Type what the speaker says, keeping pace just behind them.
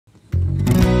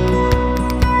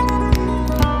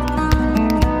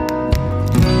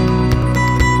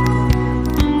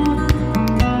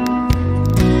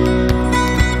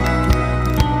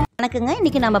வணக்கங்க.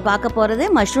 இன்றைக்கி நம்ம பார்க்க போகிறது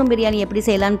மஷ்ரூம் பிரியாணி எப்படி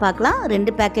செய்யலான்னு பார்க்கலாம்.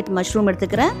 2 பேக்கெட் மஷ்ரூம்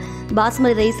எடுத்துக்கிறேன்.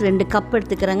 Basmati rice 2 cup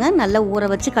எடுத்துக்கிறேங்க. நல்லா ஊற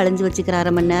வச்சு களைஞ்சி வச்சுக்கிறேன்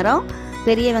 1/2 மணி நேரம்.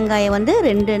 பெரிய வெங்காயம் வந்து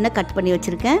 2 கட் பண்ணி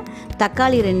வச்சுருக்கேன்.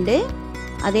 தக்காளி 2,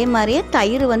 அதே மாதிரியே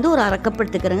தயிர் வந்து ஒரு 1/2 கப்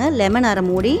எடுத்துக்கிறேங்க. லெமன் 1/2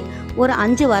 மூடி, ஒரு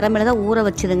 5 வரமிளகாய் ஊற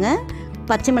வச்சுருங்க.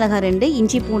 பச்சை மிளகாய் 2,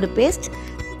 இஞ்சி பூண்டு பேஸ்ட்,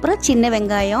 அப்புறம் சின்ன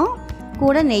வெங்காயம்,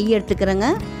 கூட நெய் எடுத்துக்கிறேங்க.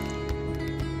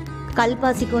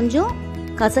 கல்பாசி கொஞ்சம்,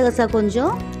 கசகசா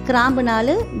கொஞ்சம், கிராம்பு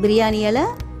 4, பிரியாணி இலை,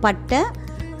 பட்டை,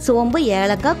 சோம்பு,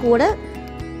 ஏலக்காய், கூட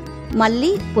மல்லி,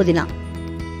 புதினா.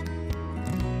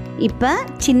 இப்போ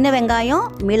சின்ன வெங்காயம்,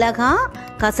 மிளகாய்,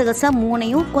 கசகசா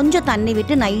 3ஐயும் கொஞ்சம் தண்ணி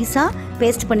விட்டு நைஸாக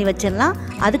பேஸ்ட் பண்ணி வச்சிடலாம்.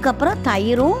 அதுக்கப்புறம்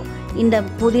தயிரும் இந்த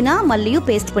புதினா மல்லியும்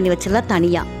பேஸ்ட் பண்ணி வச்சிடலாம்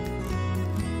தனியாக.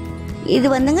 இது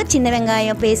வந்துங்க சின்ன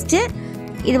வெங்காயம் பேஸ்ட்டு,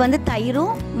 இது வந்து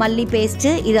தயிரும் மல்லி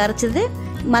பேஸ்ட்டு, இது அரைச்சது.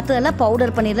 மற்றதெல்லாம்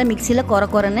பவுடர் பண்ணிடலாம் மிக்சியில்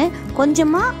கொரன்னு.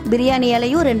 கொஞ்சமாக பிரியாணி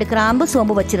இலையும் 2 கிராம்பு,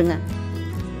 சோம்பு வச்சுருங்க.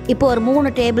 இப்போ ஒரு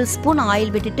 3 டேபிள் ஸ்பூன்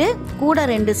ஆயில் விட்டுட்டு கூட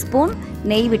 2 ஸ்பூன்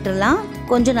நெய் விட்டுடலாம்.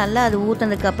 கொஞ்சம் நல்லா அது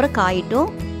ஊற்றினதுக்கப்புறம் காயிட்டும்.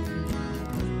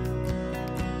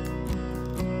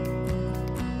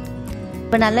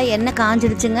 இப்போ நல்லா எண்ணெய்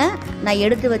காஞ்சிடுச்சுங்க. நான்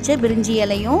எடுத்து வச்ச பிரிஞ்சி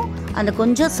இலையும் அந்த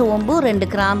கொஞ்சம் சோம்பு 2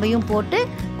 கிராம்பையும் போட்டு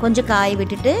கொஞ்சம் காய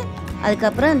விட்டுட்டு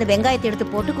அதுக்கப்புறம் அந்த வெங்காயத்தை எடுத்து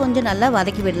போட்டு கொஞ்சம் நல்லா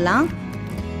வதக்கி விடலாம்.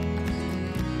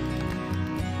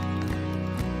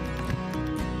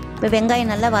 இப்போ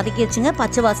வெங்காயம் நல்லா வதக்கி வச்சுங்க.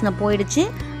 பச்சை வாசனை போயிடுச்சு.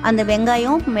 அந்த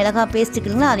வெங்காயம் மிளகாய்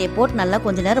பேஸ்ட்டுக்குங்களா அதை போட்டு நல்லா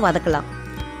கொஞ்சம் நேரம் வதக்கலாம்.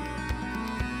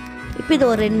 இப்போ இது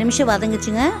ஒரு 2 நிமிஷம்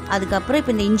வதங்குச்சுங்க. அதுக்கப்புறம்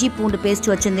இப்போ இந்த இஞ்சி பூண்டு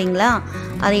பேஸ்ட் வச்சுருந்தீங்களா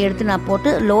அதை எடுத்து நான்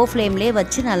போட்டு லோ ஃப்ளேம்லேயே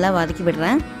வச்சு நல்லா வதக்கி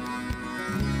விடுறேன்.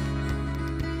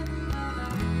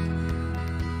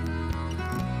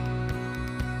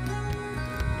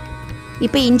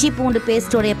 இப்போ இஞ்சி பூண்டு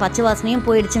பேஸ்ட்டோடைய பச்சை வாசனையும்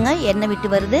போயிடுச்சுங்க. எண்ணெய் விட்டு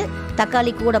வருது.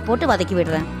 தக்காளி கூட போட்டு வதக்கி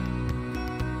விடுறேன்.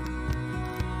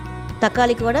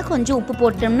 தக்காளி கூட கொஞ்சம் உப்பு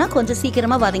போட்டோம்னா கொஞ்சம்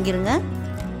சீக்கிரமாக வதங்கிடுங்க.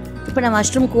 இப்போ நான்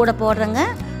மஷ்ரூம் கூட போடுறேங்க.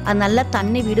 அது நல்லா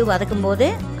தண்ணி விடு வதக்கும் போது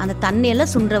அந்த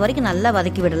தண்ணியெல்லாம் சுண்டுற வரைக்கும் நல்லா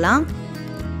வதக்கி விடலாம்.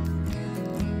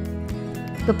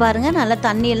 இப்போ பாருங்கள் நல்லா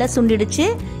தண்ணியெல்லாம் சுண்டிடுச்சு.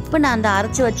 இப்போ நான் அந்த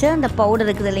அரைச்சி வச்ச அந்த பவுடர்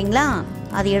இருக்குது இல்லைங்களா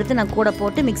அதை எடுத்து நான் கூட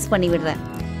போட்டு மிக்ஸ் பண்ணி விடுறேன்.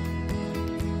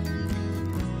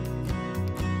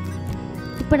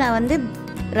 இப்போ நான் வந்து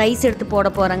ரைஸ் எடுத்து போட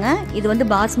போகிறேங்க. இது வந்து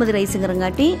பாஸ்மதி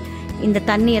ரைஸுங்கிறங்காட்டி இந்த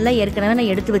தண்ணியெல்லாம் ஏற்கனவே நான்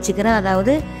எடுத்து வச்சுக்கிறேன்.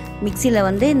 அதாவது மிக்சியில்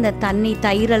வந்து இந்த தண்ணி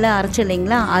தயிரெல்லாம் அரைச்சி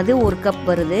இல்லைங்களா அது 1 கப்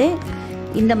வருது.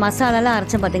 இந்த மசாலாலாம்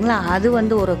அரைச்சேன் பார்த்தீங்களா அது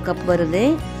வந்து 1 கப் வருது.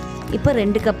 இப்போ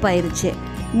 2 கப் ஆயிடுச்சு.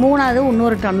 3வது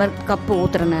இன்னொரு டம்ளர் கப்பு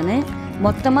ஊற்றுறேன் நான்.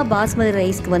 மொத்தமாக பாஸ்மதி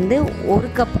ரைஸ்க்கு வந்து 1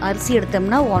 கப் அரிசி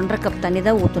எடுத்தோம்னா 1.5 கப் தண்ணி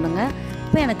தான் ஊற்றணுங்க.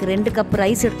 இப்போ எனக்கு 2 கப்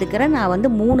ரைஸ் எடுத்துக்கிறேன். நான்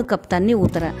வந்து 3 கப் தண்ணி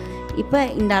ஊற்றுறேன். இப்போ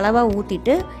இந்த அளவாக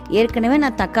ஊற்றிட்டு ஏற்கனவே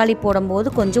நான் தக்காளி போடும்போது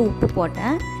கொஞ்சம் உப்பு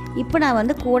போட்டேன். இப்போ நான்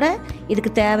வந்து கூட இதுக்கு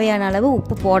தேவையான அளவு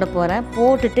உப்பு போட போகிறேன்.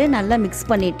 போட்டுட்டு நல்லா மிக்ஸ்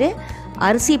பண்ணிவிட்டு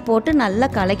அரிசி போட்டு நல்லா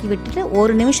கலக்கி விட்டுட்டு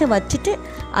 1 நிமிஷம் வச்சுட்டு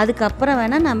அதுக்கப்புறம்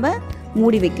வேணால் நம்ம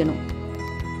மூடி வைக்கணும்.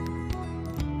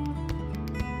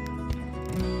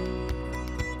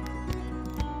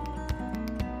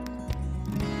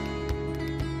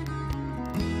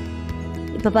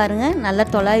 இப்போ பாருங்கள் நல்லா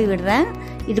தொலாவி விடுறேன்.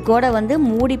 இது கூட வந்து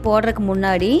மூடி போடுறதுக்கு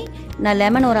முன்னாடி நான்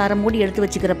லெமன் ஒரு 1/2 மூடி எடுத்து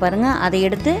வச்சுக்கிற பாருங்கள். அதை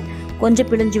எடுத்து கொஞ்சம்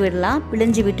பிழிஞ்சு விடலாம்.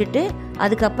 பிழிஞ்சு விட்டுட்டு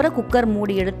அதுக்கப்புறம் குக்கர்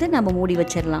மூடி எடுத்து நம்ம மூடி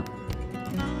வச்சிடலாம்.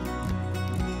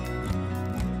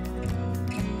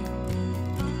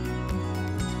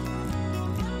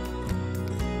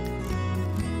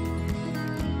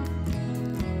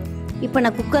 இப்போ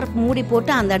நான் குக்கர் மூடி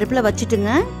போட்டு அந்த அடுப்பில்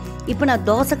வச்சுட்டுங்க. இப்போ நான்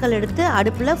தோசைக்கல் எடுத்து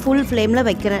அடுப்பில் ஃபுல் ஃப்ளேமில்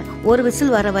வைக்கிறேன். ஒரு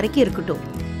விசில் வர வரைக்கும் இருக்கட்டும்.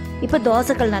 இப்போ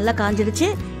தோசைக்கல் நல்லா காஞ்சிடுச்சு.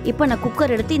 இப்போ நான்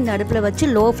குக்கர் எடுத்து இந்த அடுப்பில் வச்சு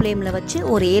லோ ஃப்ளேமில் வச்சு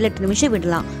ஒரு 7-8 நிமிஷம்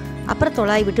விடலாம். அப்புறம்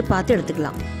தொலாய் விட்டு பார்த்து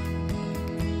எடுத்துக்கலாம்.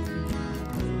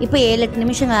 இப்போ 7-8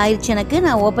 நிமிஷம் ஆயிடுச்சு எனக்கு.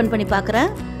 நான் ஓப்பன் பண்ணி பார்க்குறேன்.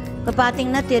 இப்போ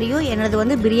பார்த்தீங்கன்னா தெரியும் என்னது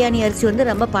வந்து பிரியாணி அரிசி வந்து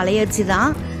ரொம்ப பழைய அரிசி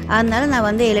தான். அதனால நான்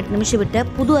வந்து 7-8 நிமிஷம்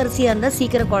விட்டேன். புது அரிசியாக இருந்தால்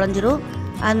சீக்கிரம் குழஞ்சிரும்.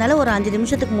 அதனால ஒரு 5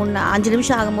 நிமிஷத்துக்கு 5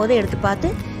 நிமிஷம் ஆகும்போது எடுத்து பார்த்து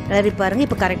கிளறி பாருங்கள்.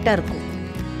 இப்போ கரெக்டாக இருக்கும்.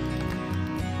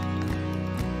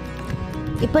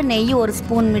 இப்போ நெய் 1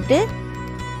 ஸ்பூன் விட்டு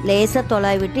லேசாக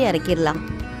தொலாய் விட்டு இறக்கிடலாம்.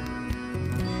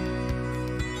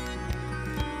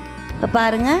 இப்போ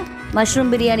பாருங்கள்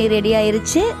மஷ்ரூம் பிரியாணி ரெடி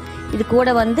ஆயிடுச்சு. இது கூட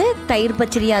வந்து தயிர்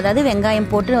பச்சடி, அதாவது வெங்காயம்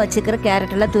போட்டு வச்சுக்கிற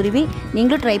கேரட்டெல்லாம் துருவி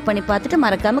நீங்களும் ட்ரை பண்ணி பார்த்துட்டு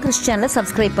மறக்காமல் கிறிஷ் சேனலை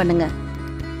சப்ஸ்கிரைப் பண்ணுங்கள்.